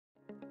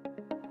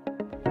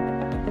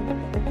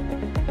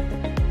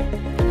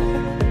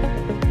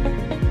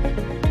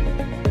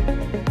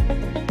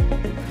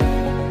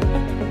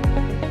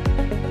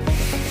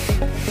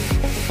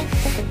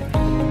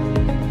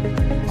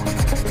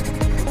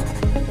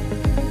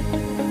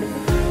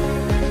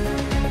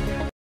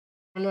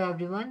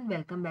everyone,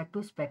 welcome back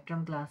to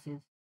Spectrum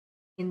classes.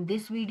 In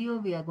this video,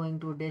 we are going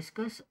to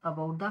discuss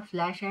about the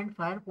flash and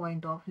fire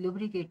point of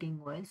lubricating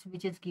oils,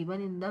 which is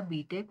given in the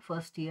B.Tech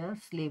first year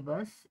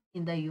syllabus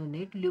in the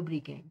unit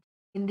Lubricants.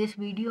 In this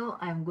video,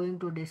 I am going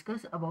to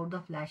discuss about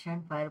the flash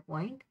and fire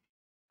point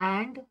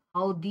and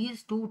how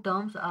these two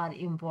terms are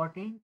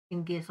important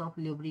in case of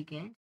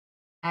lubricants.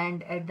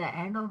 And at the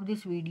end of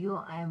this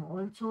video, I am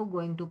also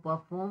going to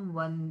perform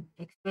one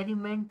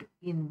experiment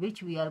in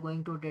which we are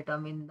going to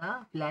determine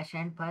the flash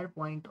and fire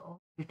point of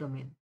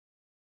bitumen.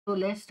 So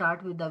let's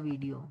start with the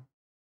video.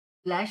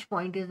 Flash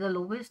point is the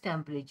lowest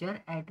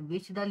temperature at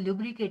which the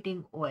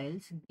lubricating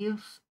oils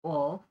gives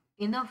off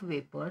enough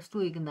vapors to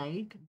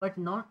ignite but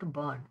not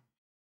burn.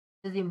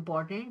 This is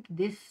important.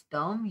 This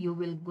term you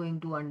will going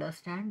to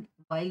understand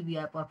while we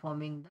are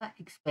performing the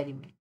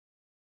experiment.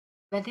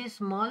 When a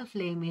small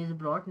flame is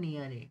brought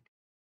near it,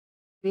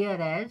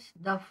 whereas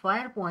the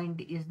fire point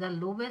is the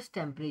lowest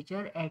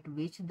temperature at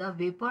which the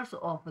vapors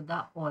of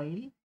the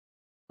oil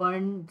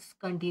burns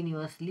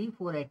continuously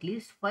for at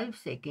least 5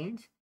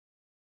 seconds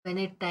when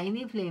a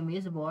tiny flame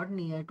is brought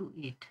near to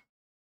it.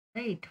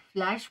 Right?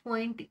 Flash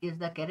point is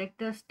the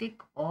characteristic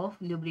of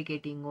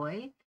lubricating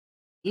oil.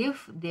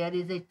 If there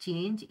is a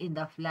change in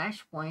the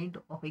flash point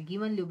of a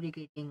given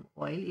lubricating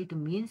oil, it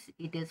means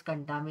it is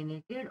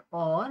contaminated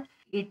or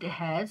it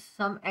has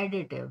some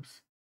additives.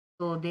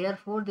 So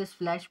therefore this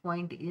flash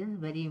point is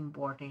very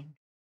important.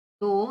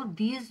 So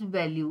these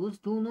values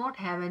do not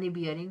have any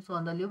bearings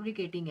on the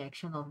lubricating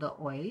action of the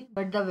oil,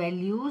 but the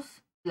values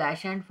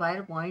flash and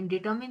fire point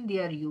determine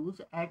their use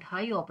at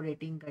high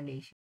operating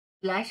conditions.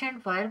 Flash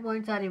and fire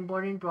points are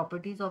important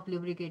properties of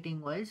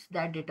lubricating oils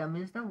that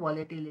determines the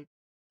volatility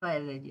of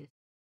fire resistance.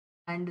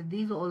 And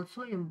these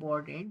also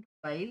important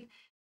while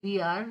we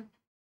are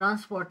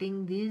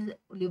transporting these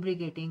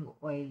lubricating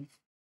oils.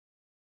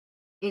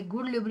 A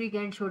good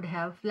lubricant should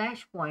have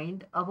flash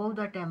point above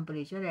the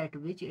temperature at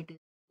which it is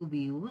to be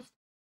used.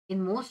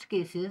 In most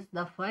cases,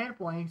 the fire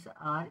points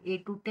are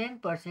 8 to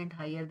 10%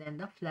 higher than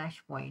the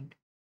flash point.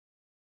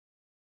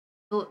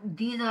 So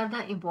these are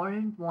the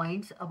important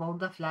points about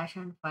the flash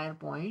and fire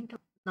point.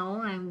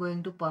 Now I am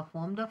going to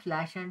perform the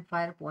flash and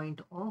fire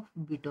point of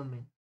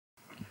bitumen.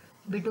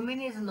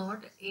 Bitumen is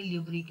not a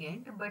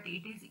lubricant, but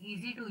it is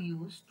easy to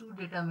use to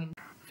determine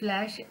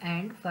flash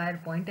and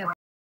fire point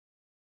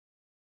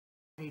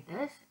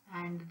apparatus,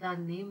 and the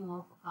name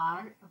of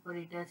our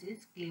apparatus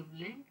is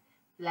Cleveland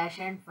Flash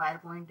and Fire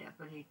Point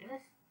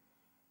Apparatus,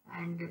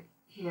 and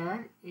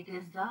here it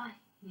is the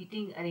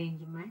heating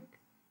arrangement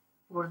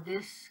for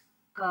this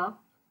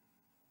cup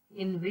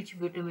in which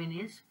bitumen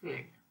is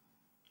filled,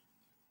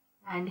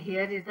 and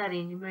here is the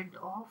arrangement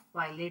of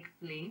pilot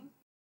flame.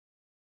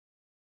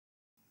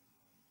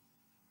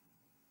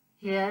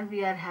 Here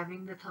we are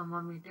having the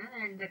thermometer,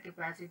 and the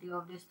capacity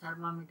of this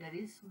thermometer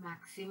is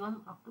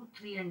maximum up to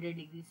 300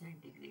 degrees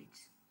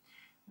centigrades.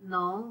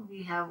 Now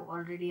we have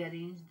already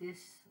arranged this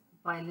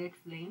pilot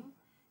flame,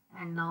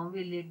 and now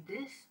we lit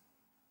this,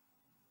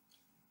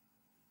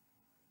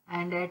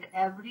 and at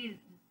every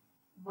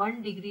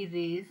 1 degree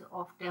raise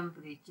of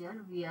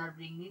temperature we are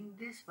bringing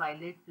this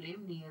pilot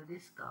flame near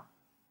this cup.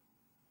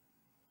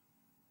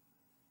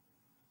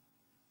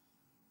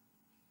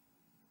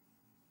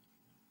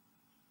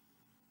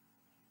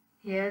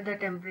 Here the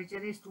temperature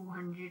is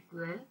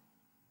 212,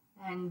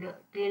 and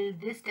till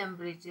this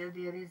temperature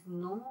there is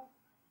no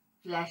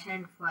flash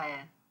and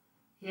fire.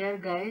 Here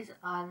guys,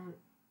 our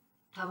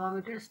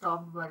thermometer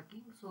stopped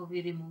working, so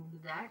we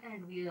removed that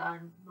and we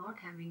are not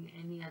having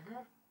any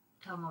other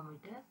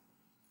thermometer.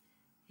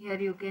 Here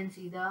you can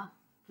see the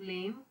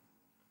flame.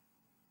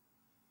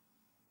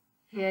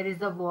 Here is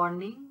the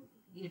warning.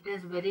 It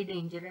is very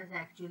dangerous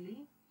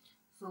actually.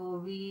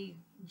 So we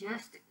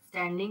just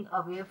standing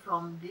away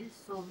from this,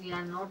 so we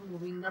are not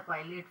moving the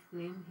pilot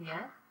flame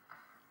here.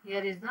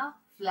 Here is the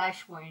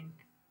flash point.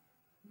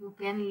 You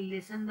can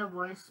listen the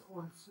voice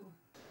also.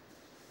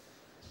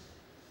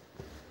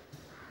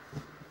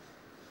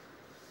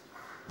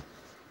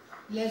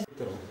 Let's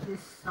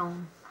this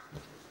sound.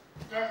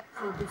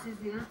 So this is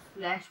your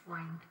flash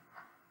point,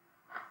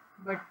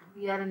 but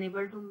we are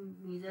unable to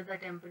measure the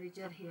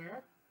temperature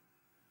here.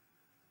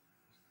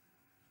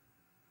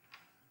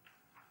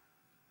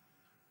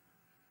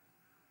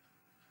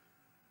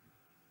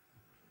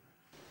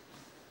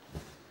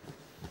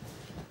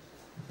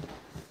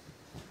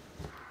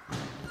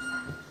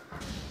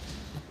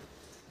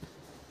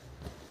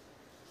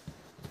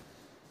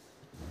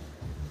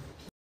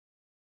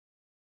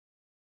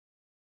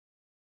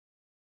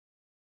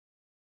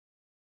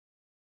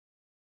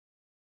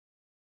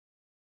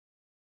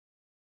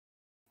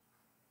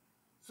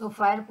 So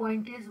fire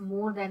point is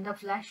more than the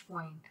flash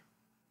point.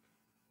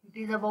 It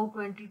is about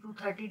 20 to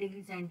 30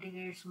 degrees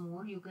centigrades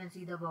more. You can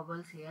see the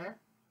bubbles here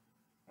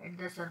at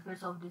the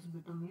surface of this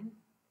bitumen.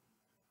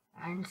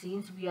 And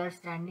since we are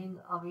standing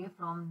away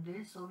from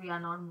this, so we are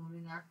not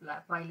moving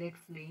our pilot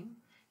flame.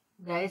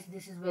 Guys,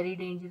 this is very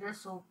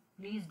dangerous, so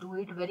please do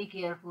it very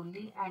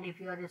carefully, and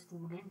if you are a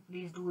student,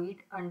 please do it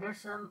under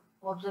some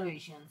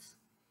observations.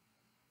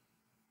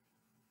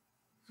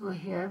 So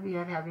here we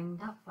are having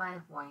the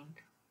fire point.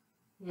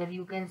 Here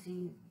you can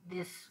see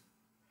this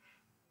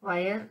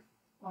fire.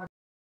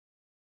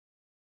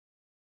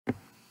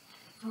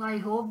 So I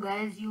hope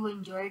guys you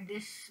enjoyed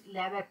this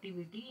lab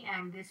activity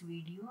and this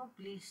video.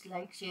 Please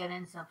like, share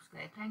and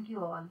subscribe. Thank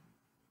you all.